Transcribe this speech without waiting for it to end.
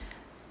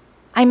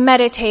I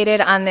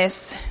meditated on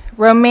this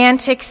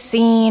romantic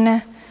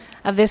scene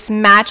of this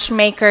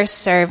matchmaker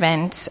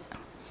servant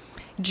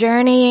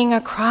journeying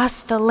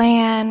across the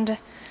land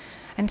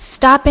and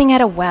stopping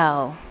at a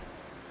well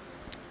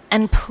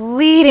and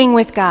pleading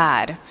with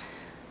God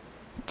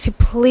to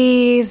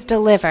please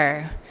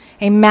deliver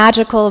a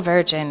magical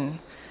virgin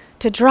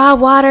to draw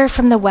water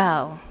from the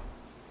well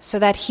so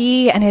that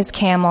he and his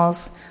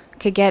camels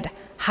could get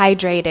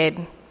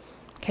hydrated,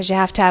 because you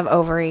have to have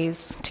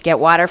ovaries to get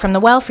water from the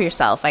well for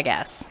yourself, I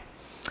guess.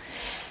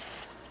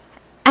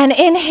 And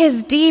in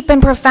his deep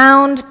and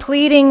profound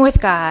pleading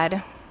with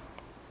God,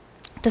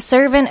 the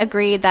servant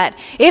agreed that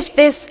if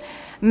this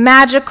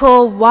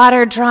magical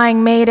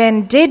water-drawing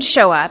maiden did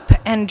show up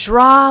and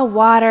draw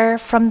water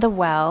from the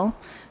well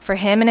for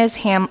him and his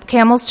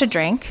camels to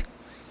drink,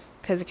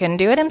 because he couldn't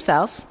do it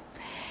himself,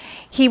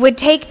 he would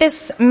take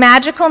this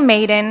magical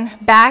maiden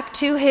back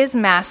to his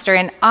master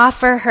and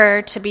offer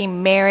her to be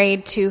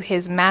married to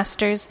his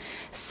master's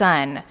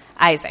son,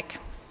 Isaac.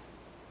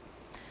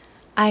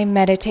 I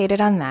meditated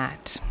on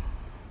that.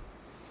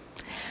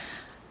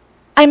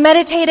 I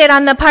meditated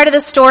on the part of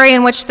the story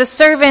in which the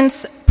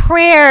servant's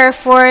prayer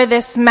for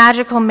this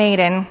magical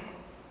maiden,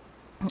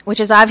 which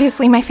is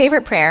obviously my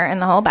favorite prayer in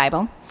the whole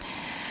Bible,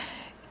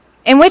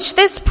 in which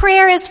this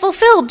prayer is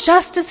fulfilled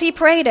just as he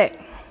prayed it.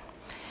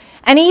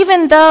 And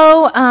even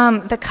though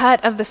the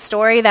cut of the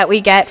story that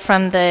we get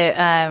from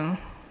the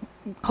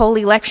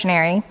Holy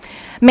Lectionary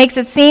makes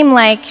it seem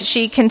like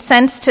she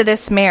consents to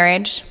this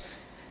marriage,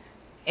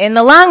 in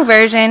the long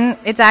version,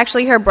 it's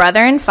actually her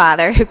brother and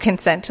father who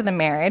consent to the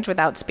marriage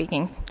without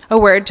speaking a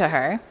word to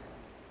her.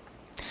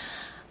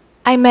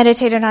 I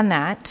meditated on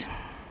that.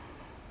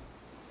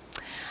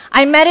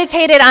 I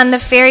meditated on the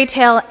fairy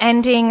tale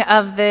ending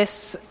of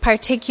this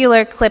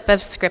particular clip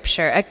of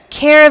scripture, a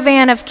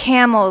caravan of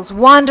camels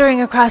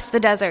wandering across the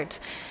desert.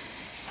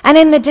 And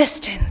in the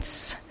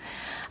distance,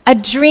 a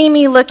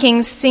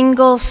dreamy-looking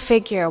single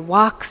figure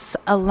walks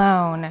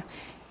alone,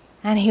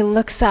 and he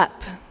looks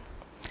up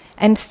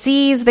and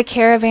sees the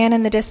caravan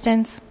in the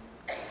distance.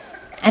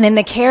 And in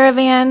the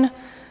caravan,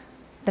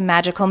 the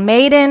magical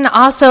maiden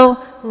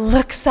also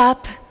looks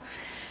up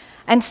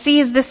and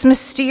sees this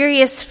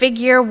mysterious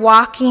figure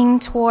walking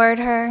toward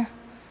her.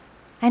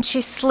 And she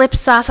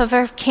slips off of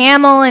her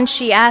camel and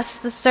she asks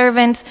the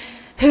servant,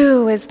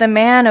 "Who is the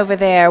man over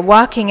there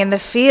walking in the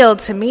field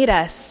to meet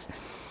us?"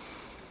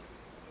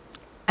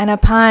 And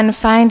upon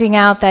finding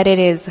out that it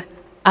is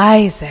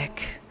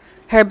Isaac,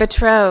 her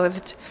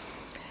betrothed,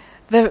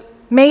 the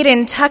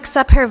maiden tucks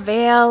up her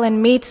veil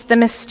and meets the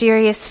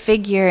mysterious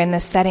figure in the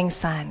setting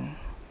sun.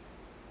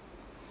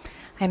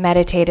 I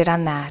meditated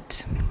on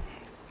that.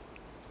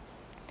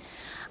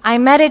 I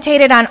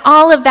meditated on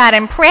all of that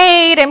and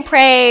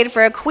prayed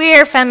for a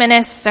queer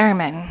feminist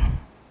sermon.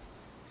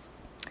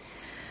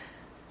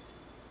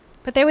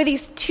 But there were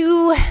these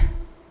two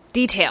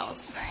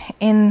details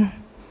in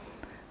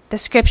the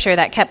scripture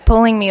that kept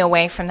pulling me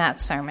away from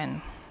that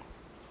sermon.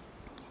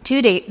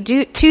 Two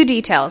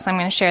details. I'm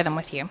going to share them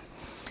with you.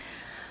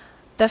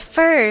 The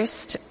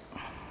first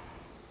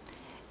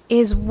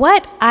is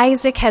what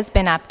Isaac has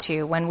been up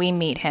to when we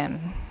meet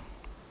him.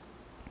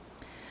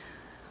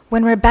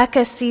 When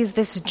Rebecca sees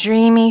this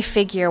dreamy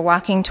figure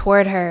walking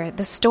toward her,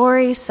 the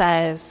story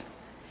says,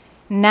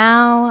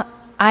 "Now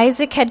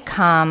Isaac had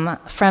come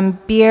from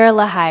Beer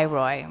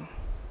Lahai.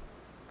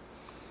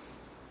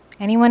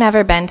 Anyone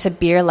ever been to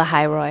Beer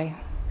Lahai?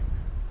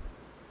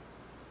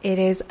 It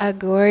is a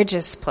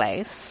gorgeous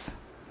place.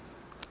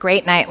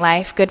 Great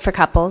nightlife, good for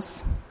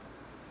couples.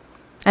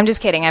 I'm just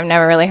kidding, I've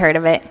never really heard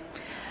of it.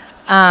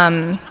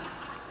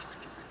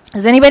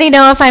 Does anybody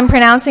know if I'm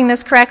pronouncing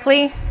this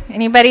correctly?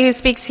 Anybody who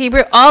speaks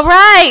Hebrew? All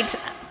right!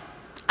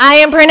 I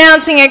am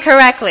pronouncing it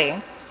correctly.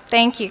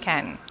 Thank you,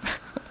 Ken.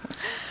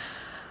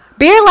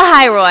 Beer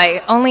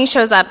Lahai only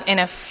shows up in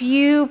a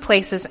few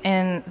places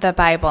in the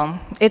Bible.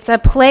 It's a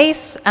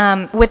place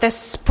with a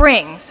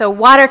spring, so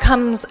water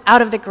comes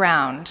out of the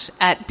ground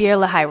at Beer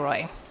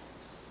Lahai.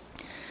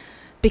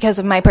 Because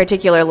of my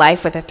particular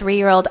life with a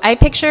 3-year-old, I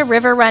picture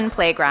River Run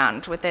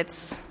Playground with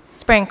its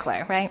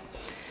sprinkler, right?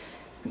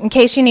 In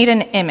case you need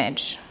an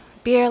image,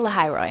 Beer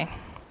Lahai.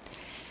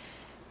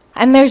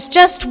 And there's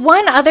just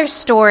one other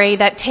story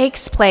that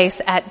takes place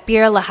at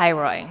Beer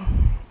Lahai.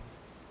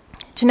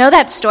 To know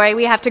that story,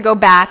 we have to go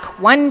back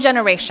one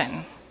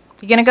generation.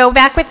 You going to go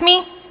back with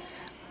me?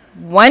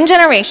 One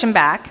generation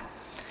back.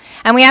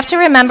 And we have to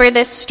remember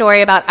this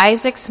story about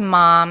Isaac's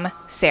mom,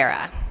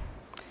 Sarah.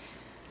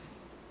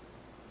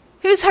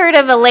 Who's heard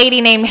of a lady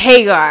named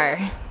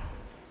Hagar?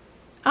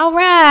 All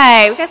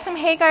right, we got some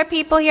Hagar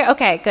people here.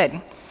 Okay,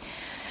 good.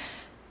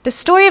 The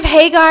story of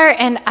Hagar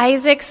and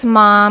Isaac's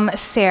mom,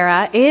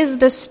 Sarah, is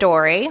the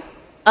story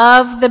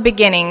of the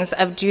beginnings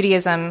of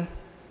Judaism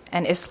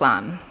and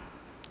Islam.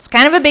 It's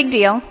kind of a big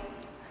deal.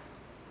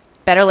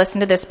 Better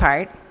listen to this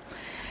part.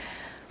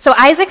 So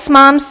Isaac's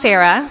mom,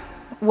 Sarah,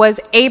 was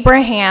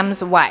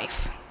Abraham's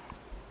wife,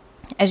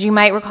 as you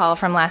might recall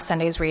from last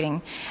Sunday's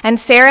reading. And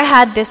Sarah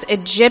had this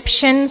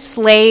Egyptian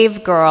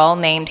slave girl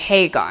named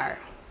Hagar.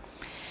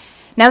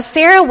 Now,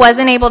 Sarah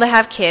wasn't able to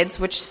have kids,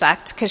 which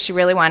sucked because she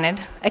really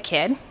wanted a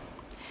kid.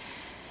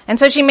 And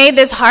so she made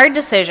this hard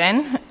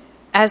decision,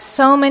 as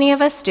so many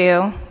of us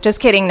do, just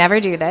kidding, never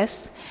do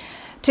this,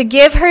 to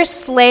give her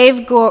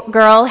slave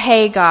girl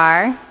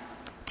Hagar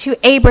to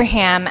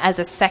Abraham as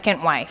a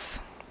second wife,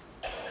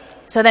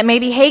 so that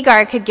maybe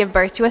Hagar could give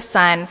birth to a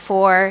son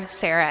for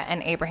Sarah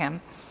and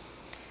Abraham.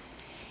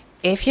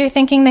 If you're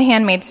thinking The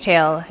Handmaid's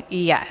Tale,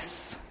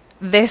 yes.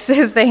 This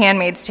is The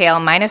Handmaid's Tale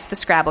minus the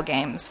Scrabble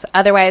games.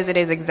 Otherwise, it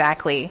is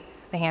exactly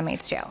The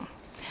Handmaid's Tale.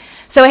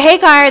 So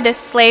Hagar, this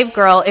slave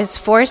girl, is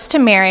forced to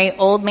marry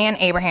old man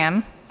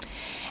Abraham,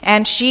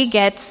 and she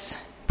gets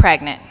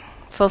pregnant,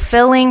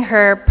 fulfilling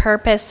her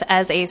purpose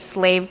as a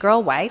slave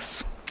girl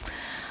wife.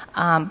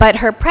 But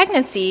her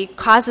pregnancy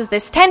causes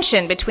this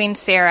tension between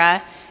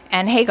Sarah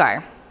and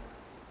Hagar.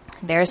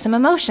 There are some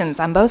emotions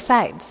on both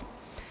sides.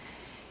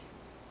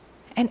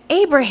 And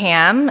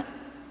Abraham,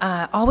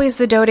 always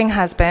the doting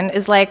husband,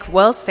 is like,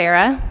 well,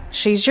 Sarah,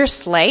 she's your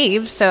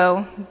slave,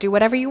 so do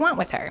whatever you want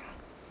with her.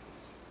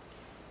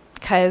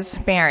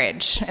 Because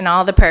marriage and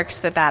all the perks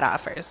that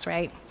offers,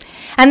 right?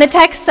 And the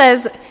text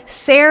says,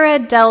 Sarah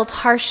dealt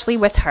harshly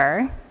with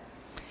her,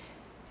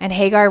 and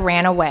Hagar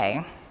ran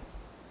away.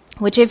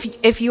 Which,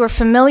 if you are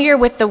familiar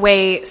with the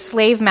way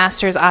slave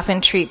masters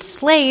often treat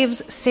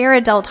slaves,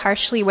 Sarah dealt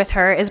harshly with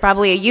her is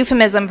probably a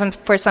euphemism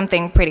for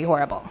something pretty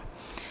horrible.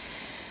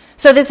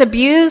 So this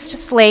abused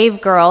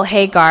slave girl,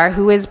 Hagar,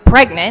 who is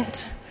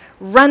pregnant,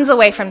 runs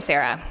away from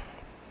Sarah.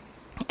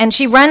 And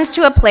she runs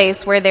to a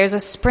place where there's a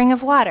spring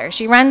of water.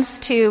 She runs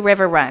to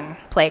River Run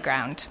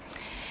playground.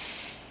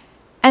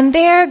 And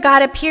there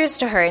God appears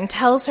to her and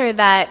tells her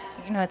that,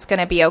 it's going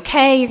to be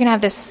okay. You're going to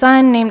have this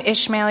son named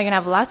Ishmael. You're going to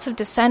have lots of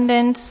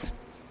descendants.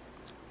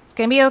 It's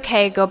going to be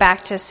okay. Go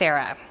back to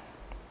Sarah.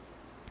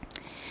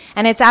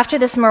 And it's after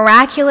this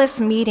miraculous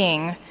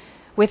meeting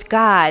with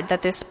God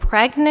that this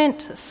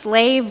pregnant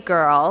slave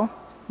girl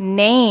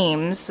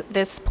names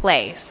this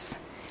place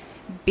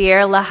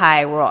Beer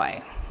Lahai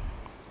Roi.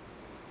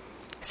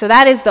 So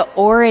that is the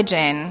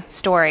origin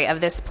story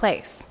of this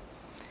place.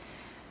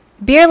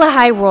 Beer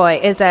Lahai Roi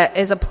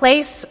is a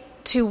place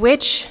to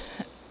which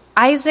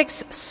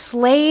Isaac's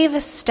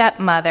slave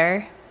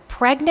stepmother,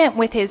 pregnant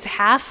with his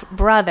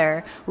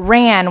half-brother,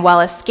 ran while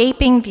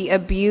escaping the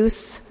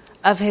abuse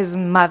of his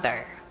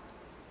mother.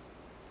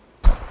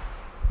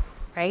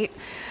 Right?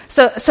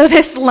 So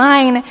this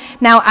line,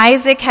 now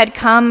Isaac had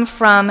come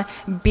from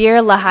Beer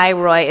Lahai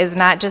Roi, is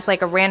not just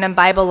like a random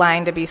Bible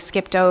line to be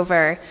skipped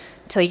over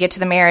till you get to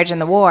the marriage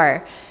and the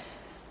war.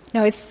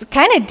 No, it's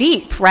kind of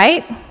deep,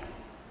 right?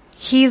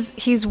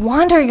 He's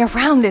wandering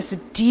around this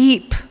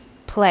deep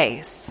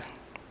place.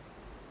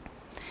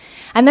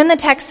 And then the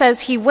text says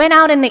he went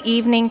out in the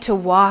evening to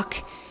walk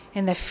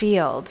in the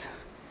field.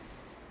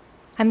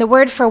 And the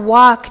word for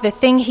walk, the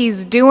thing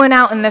he's doing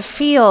out in the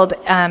field,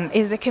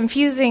 is a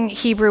confusing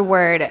Hebrew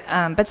word.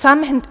 But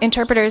some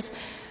interpreters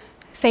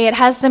say it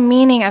has the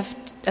meaning of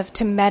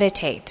to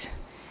meditate.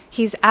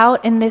 He's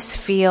out in this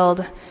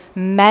field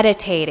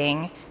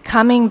meditating,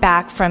 coming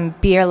back from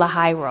Beer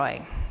Lahai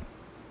Roi.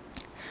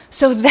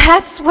 So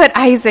that's what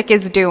Isaac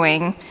is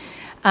doing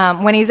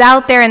when he's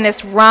out there in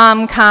this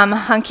rom-com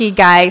hunky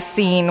guy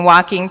scene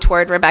walking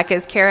toward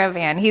Rebecca's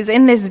caravan. He's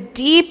in this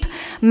deep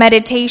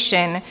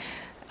meditation,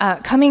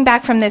 coming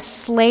back from this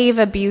slave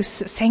abuse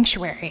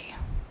sanctuary.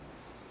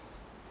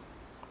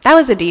 That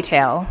was a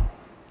detail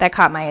that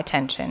caught my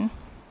attention.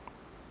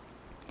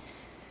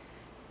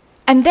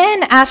 And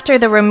then after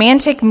the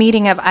romantic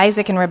meeting of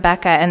Isaac and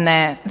Rebecca and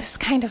this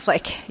kind of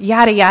like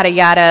yada, yada,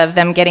 yada of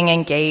them getting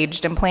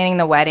engaged and planning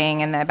the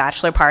wedding and the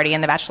bachelor party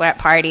and the bachelorette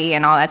party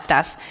and all that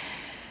stuff,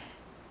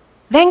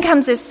 then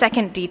comes this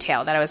second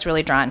detail that I was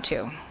really drawn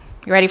to.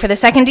 You ready for the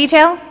second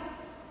detail?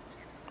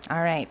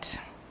 All right.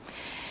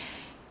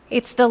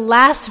 It's the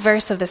last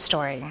verse of the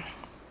story.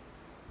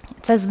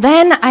 It says,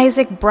 Then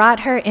Isaac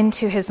brought her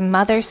into his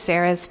mother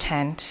Sarah's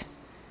tent.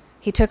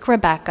 He took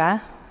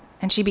Rebekah,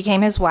 and she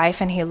became his wife,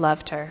 and he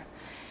loved her.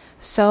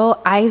 So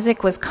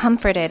Isaac was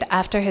comforted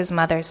after his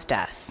mother's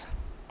death.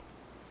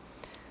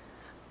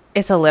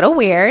 It's a little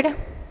weird,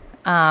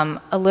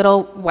 a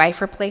little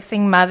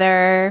wife-replacing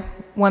mother,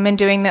 woman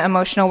doing the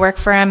emotional work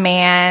for a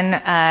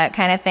man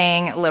kind of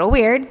thing, a little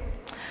weird.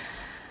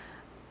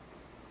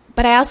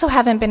 But I also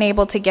haven't been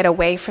able to get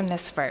away from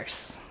this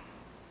verse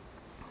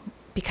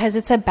because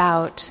it's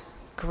about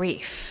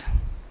grief.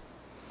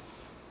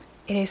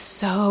 It is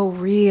so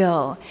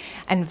real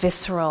and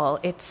visceral.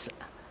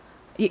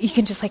 You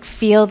can just like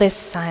feel this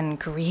son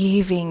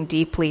grieving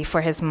deeply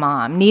for his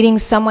mom, needing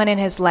someone in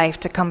his life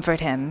to comfort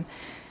him.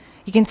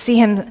 You can see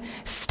him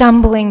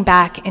stumbling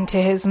back into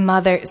his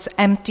mother's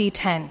empty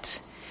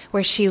tent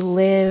where she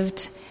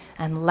lived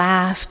and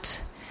laughed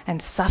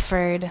and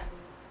suffered,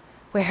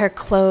 where her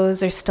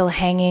clothes are still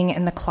hanging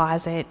in the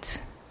closet,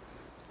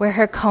 where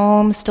her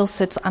comb still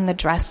sits on the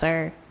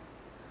dresser,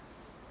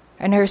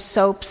 and her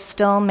soaps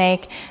still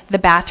make the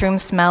bathroom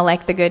smell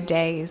like the good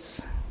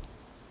days.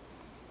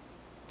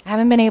 I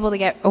haven't been able to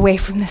get away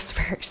from this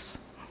verse.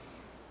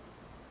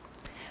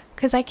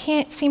 because I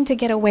can't seem to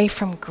get away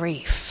from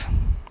grief.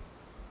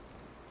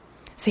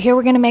 So here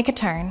we're going to make a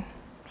turn.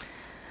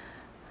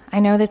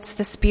 I know that it's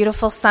this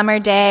beautiful summer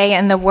day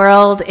and the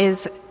world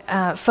is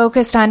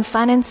focused on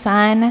fun and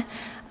sun.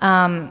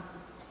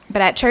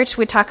 But at church,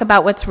 we talk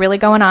about what's really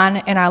going on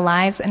in our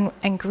lives,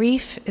 and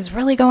grief is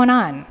really going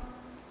on.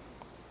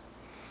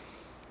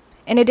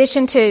 In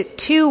addition to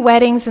 2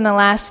 weddings in the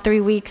last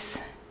 3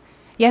 weeks,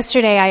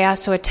 yesterday I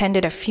also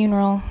attended a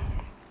funeral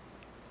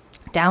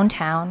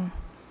downtown.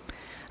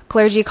 A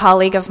clergy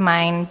colleague of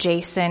mine,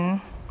 Jason,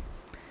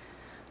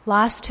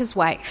 lost his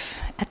wife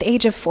at the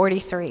age of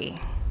 43.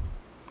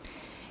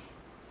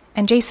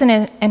 And Jason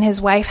and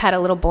his wife had a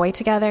little boy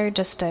together,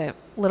 just a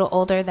little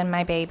older than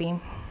my baby.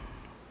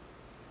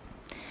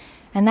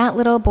 And that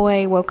little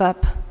boy woke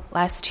up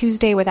last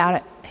Tuesday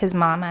without his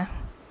mama.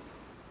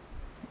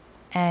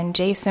 And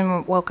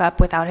Jason woke up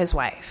without his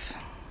wife.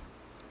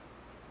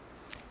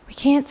 We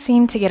can't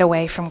seem to get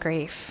away from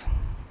grief.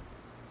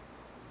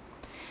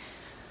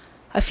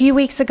 A few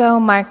weeks ago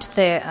marked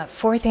the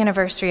 4th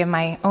anniversary of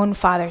my own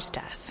father's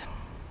death.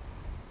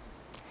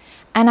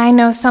 And I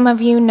know some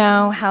of you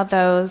know how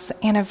those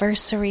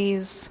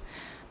anniversaries,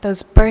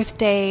 those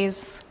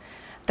birthdays,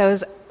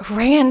 those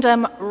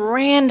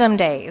random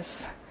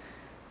days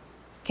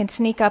can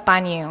sneak up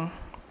on you.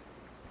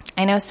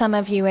 I know some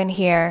of you in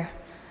here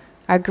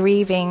are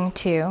grieving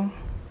too.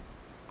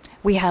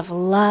 We have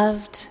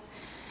loved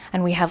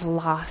and we have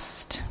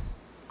lost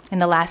in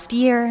the last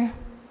year,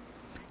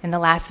 in the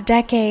last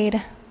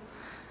decade,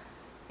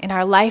 in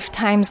our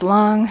lifetimes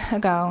long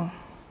ago.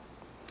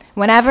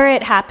 Whenever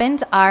it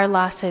happened, our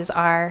losses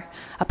are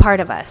a part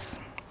of us.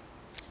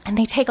 And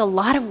they take a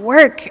lot of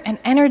work and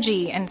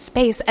energy and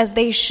space, as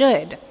they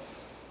should.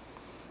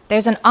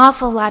 There's an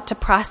awful lot to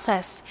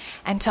process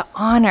and to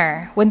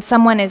honor when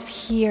someone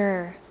is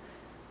here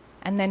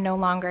and then no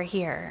longer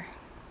here.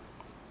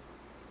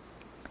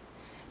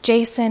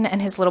 Jason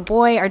and his little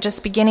boy are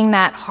just beginning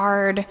that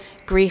hard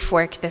grief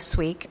work this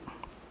week.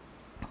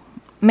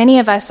 Many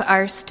of us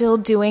are still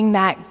doing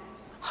that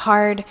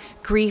hard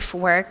grief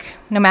work,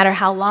 no matter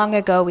how long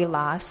ago we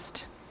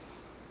lost.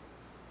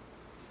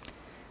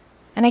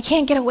 And I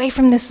can't get away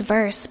from this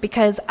verse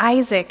because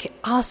Isaac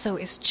also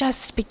is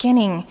just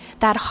beginning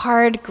that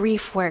hard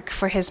grief work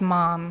for his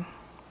mom.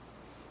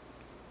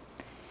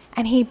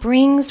 And he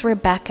brings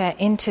Rebekah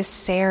into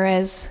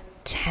Sarah's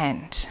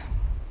tent.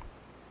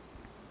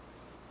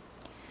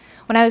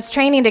 When I was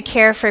training to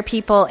care for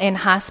people in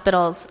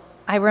hospitals,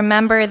 I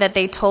remember that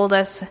they told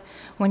us,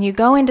 when you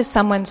go into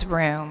someone's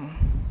room,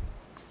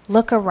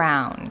 look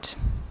around.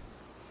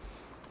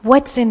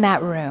 What's in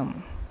that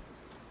room?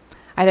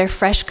 Are there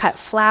fresh cut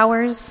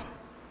flowers?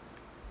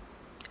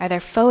 Are there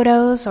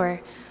photos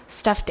or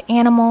stuffed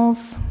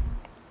animals?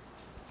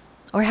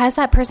 Or has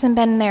that person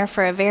been there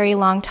for a very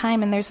long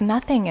time and there's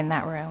nothing in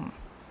that room?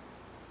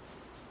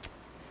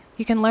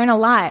 You can learn a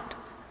lot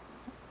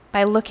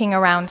by looking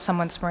around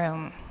someone's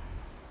room.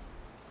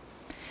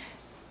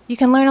 You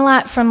can learn a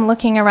lot from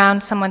looking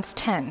around someone's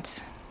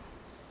tent.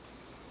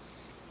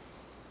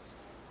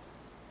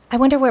 I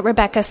wonder what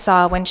Rebekah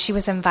saw when she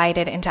was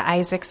invited into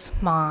Isaac's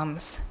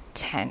mom's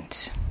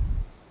tent.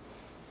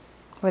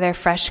 Were there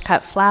fresh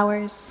cut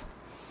flowers,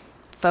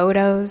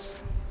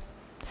 photos,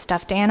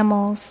 stuffed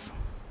animals?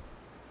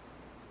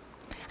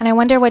 And I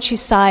wonder what she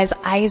saw as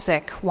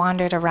Isaac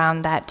wandered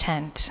around that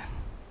tent.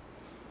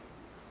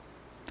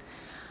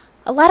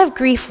 A lot of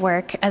grief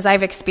work, as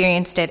I've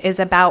experienced it, is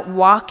about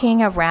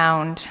walking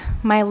around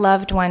my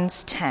loved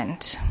one's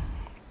tent,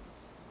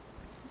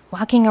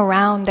 walking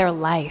around their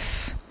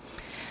life,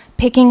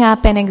 picking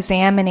up and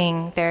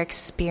examining their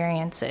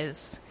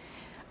experiences,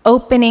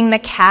 opening the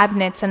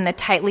cabinets and the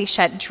tightly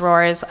shut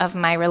drawers of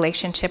my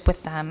relationship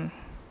with them,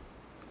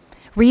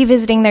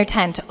 revisiting their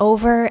tent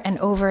over and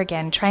over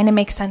again, trying to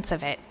make sense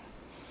of it,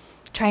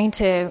 trying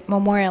to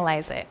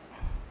memorialize it.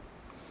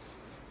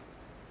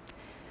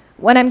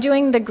 When I'm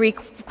doing the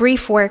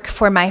grief work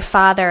for my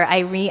father, I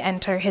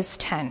re-enter his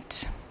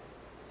tent.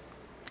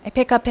 I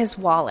pick up his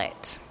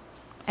wallet,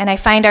 and I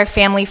find our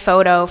family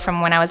photo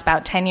from when I was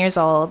about 10 years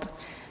old,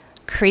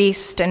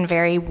 creased and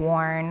very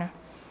worn.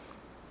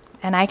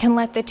 And I can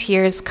let the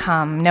tears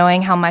come,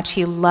 knowing how much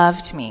he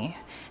loved me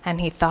and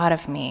he thought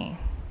of me.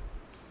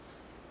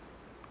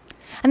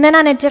 And then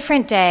on a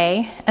different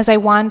day, as I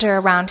wander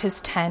around his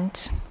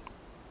tent,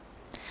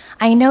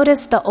 I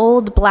notice the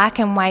old black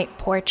and white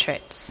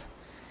portraits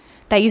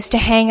that used to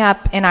hang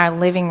up in our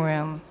living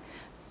room,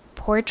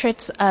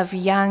 portraits of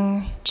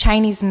young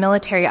Chinese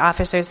military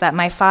officers that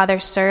my father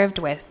served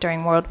with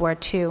during World War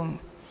II.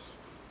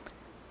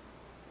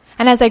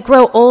 And as I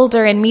grow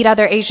older and meet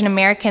other Asian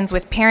Americans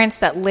with parents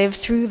that lived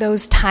through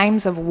those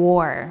times of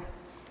war,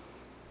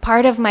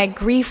 part of my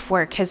grief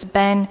work has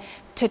been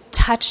to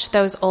touch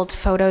those old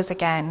photos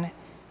again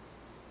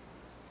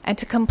and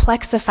to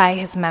complexify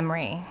his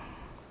memory,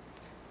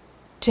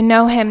 to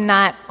know him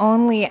not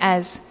only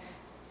as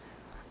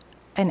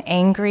an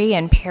angry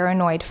and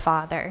paranoid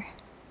father,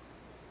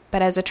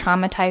 but as a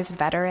traumatized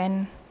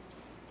veteran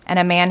and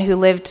a man who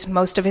lived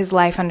most of his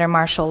life under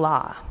martial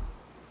law.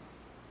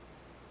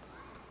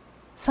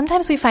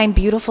 Sometimes we find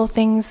beautiful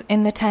things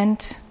in the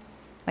tent,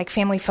 like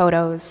family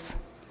photos.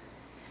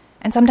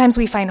 And sometimes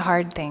we find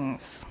hard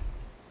things,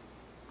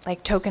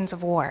 like tokens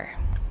of war.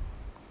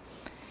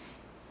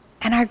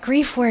 And our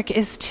grief work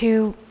is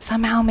to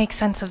somehow make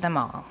sense of them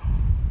all.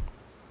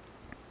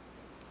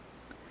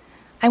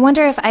 I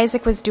wonder if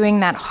Isaac was doing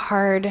that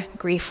hard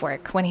grief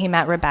work when he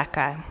met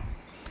Rebekah.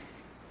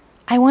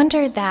 I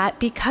wonder that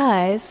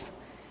because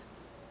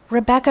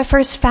Rebekah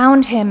first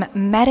found him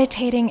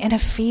meditating in a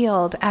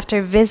field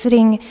after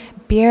visiting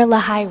Bir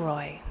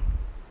Lahairoi.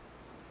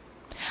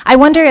 I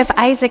wonder if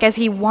Isaac, as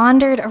he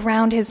wandered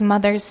around his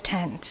mother's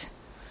tent,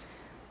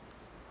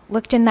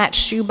 looked in that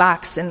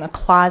shoebox in the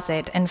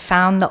closet and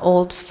found the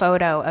old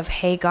photo of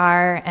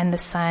Hagar and the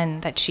son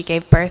that she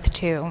gave birth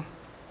to,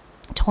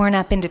 torn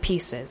up into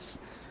pieces.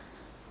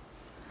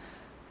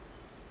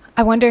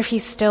 I wonder if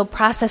he's still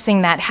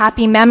processing that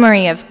happy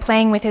memory of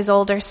playing with his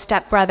older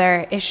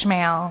stepbrother,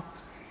 Ishmael.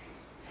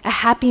 A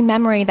happy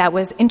memory that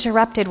was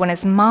interrupted when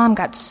his mom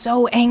got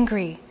so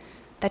angry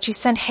that she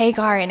sent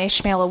Hagar and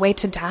Ishmael away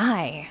to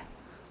die.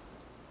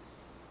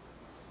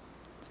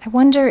 I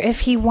wonder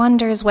if he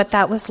wonders what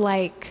that was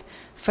like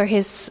for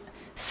his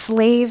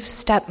slave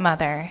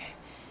stepmother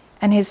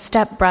and his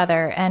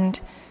stepbrother, and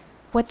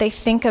what they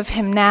think of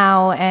him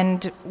now,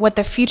 and what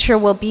the future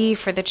will be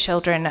for the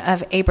children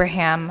of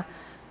Abraham,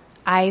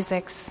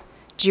 Isaac's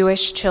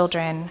Jewish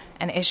children,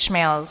 and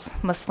Ishmael's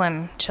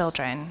Muslim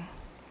children.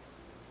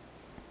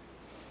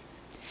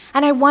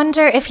 And I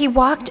wonder if he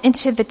walked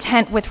into the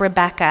tent with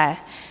Rebekah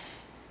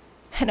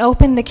and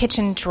opened the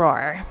kitchen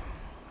drawer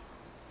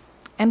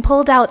and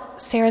pulled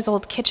out Sarah's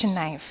old kitchen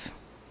knife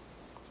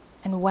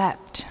and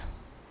wept.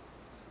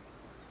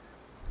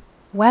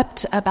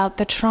 Wept about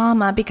the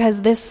trauma,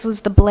 because this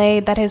was the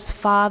blade that his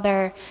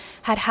father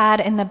had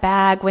in the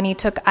bag when he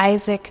took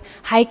Isaac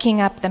hiking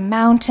up the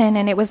mountain,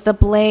 and it was the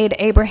blade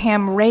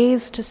Abraham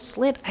raised to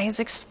slit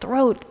Isaac's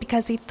throat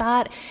because he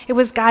thought it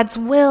was God's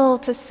will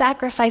to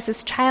sacrifice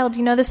his child.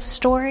 You know this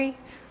story?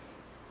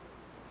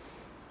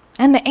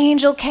 And the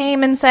angel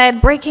came and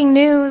said, breaking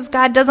news,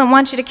 God doesn't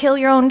want you to kill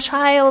your own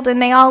child. And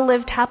they all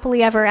lived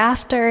happily ever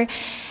after,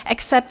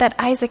 except that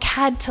Isaac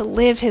had to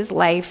live his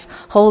life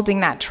holding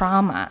that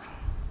trauma.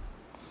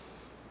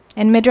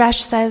 And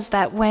Midrash says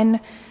that when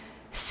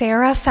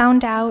Sarah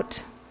found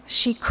out,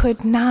 she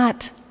could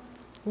not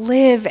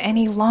live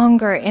any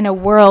longer in a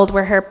world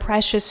where her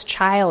precious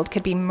child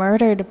could be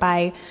murdered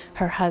by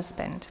her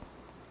husband.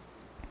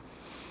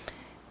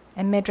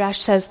 And Midrash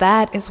says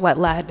that is what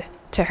led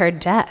to her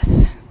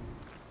death.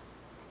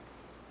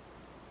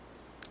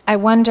 I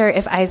wonder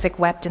if Isaac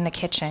wept in the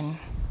kitchen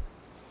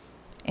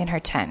in her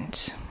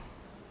tent.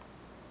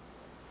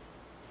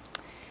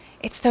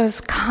 It's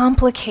those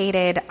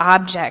complicated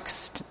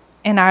objects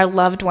in our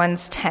loved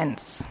ones'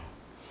 tents,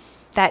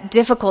 that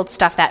difficult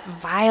stuff, that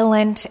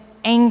violent,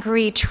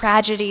 angry,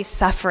 tragedy,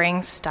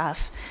 suffering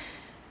stuff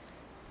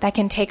that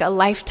can take a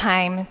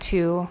lifetime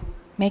to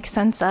make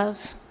sense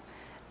of,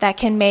 that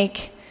can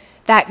make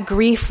that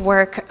grief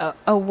work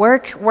a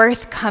work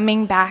worth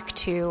coming back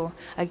to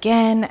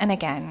again and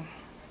again.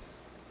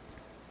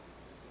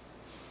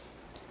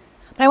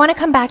 But I want to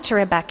come back to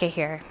Rebekah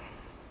here,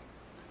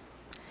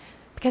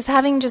 because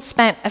having just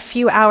spent a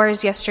few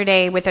hours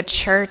yesterday with a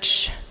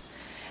church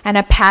and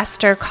a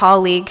pastor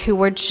colleague who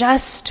were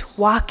just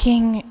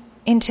walking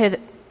into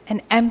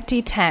an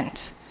empty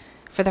tent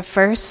for the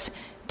first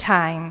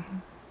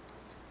time,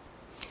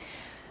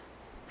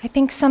 I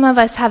think some of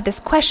us have this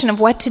question of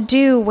what to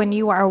do when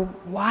you are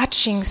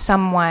watching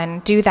someone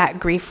do that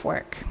grief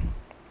work.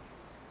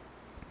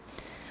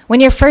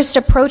 When you're first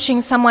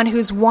approaching someone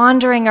who's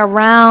wandering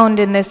around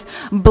in this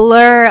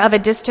blur of a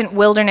distant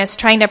wilderness,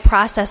 trying to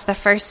process the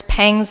first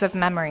pangs of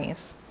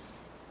memories.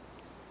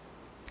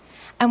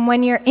 And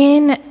when you're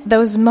in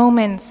those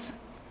moments,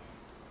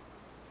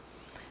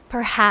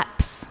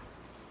 perhaps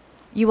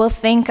you will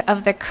think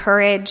of the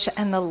courage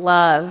and the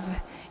love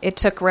it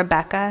took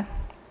Rebekah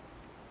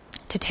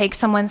to take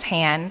someone's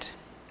hand,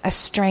 a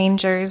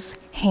stranger's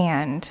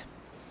hand,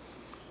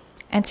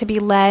 and to be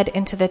led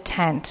into the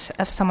tent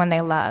of someone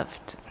they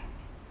loved,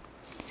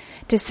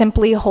 to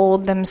simply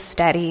hold them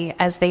steady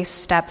as they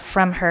step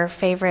from her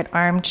favorite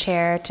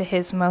armchair to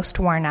his most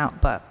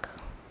worn-out book,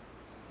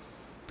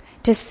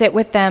 to sit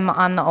with them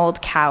on the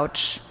old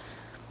couch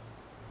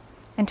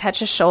and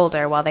touch a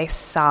shoulder while they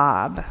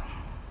sob,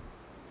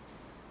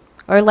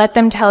 or let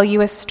them tell you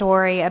a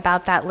story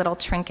about that little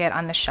trinket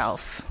on the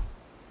shelf.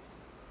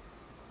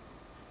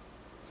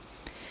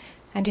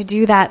 And to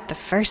do that the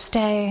first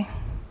day,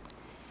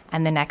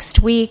 and the next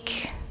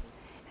week,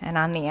 and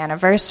on the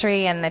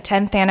anniversary, and the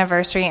 10th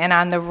anniversary, and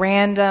on the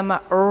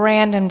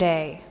random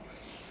day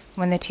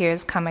when the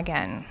tears come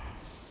again.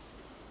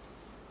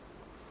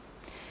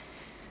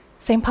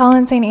 St. Paul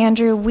and St.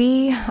 Andrew,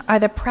 we are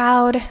the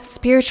proud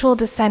spiritual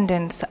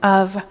descendants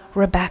of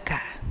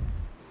Rebekah.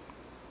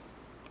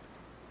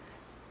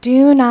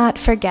 Do not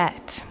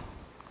forget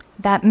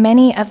that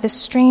many of the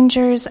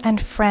strangers and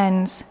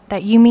friends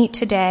that you meet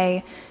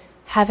today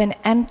have an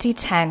empty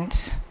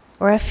tent,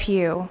 or a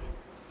few,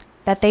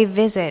 that they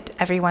visit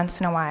every once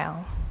in a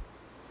while.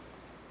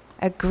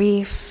 A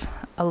grief,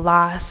 a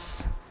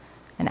loss,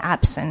 an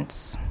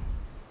absence.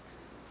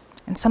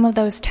 And some of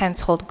those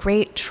tents hold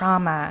great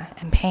trauma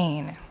and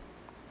pain.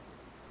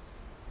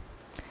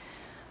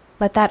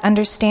 Let that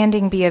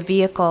understanding be a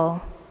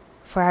vehicle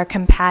for our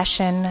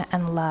compassion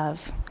and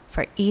love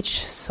for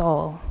each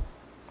soul.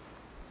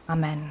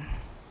 Amen.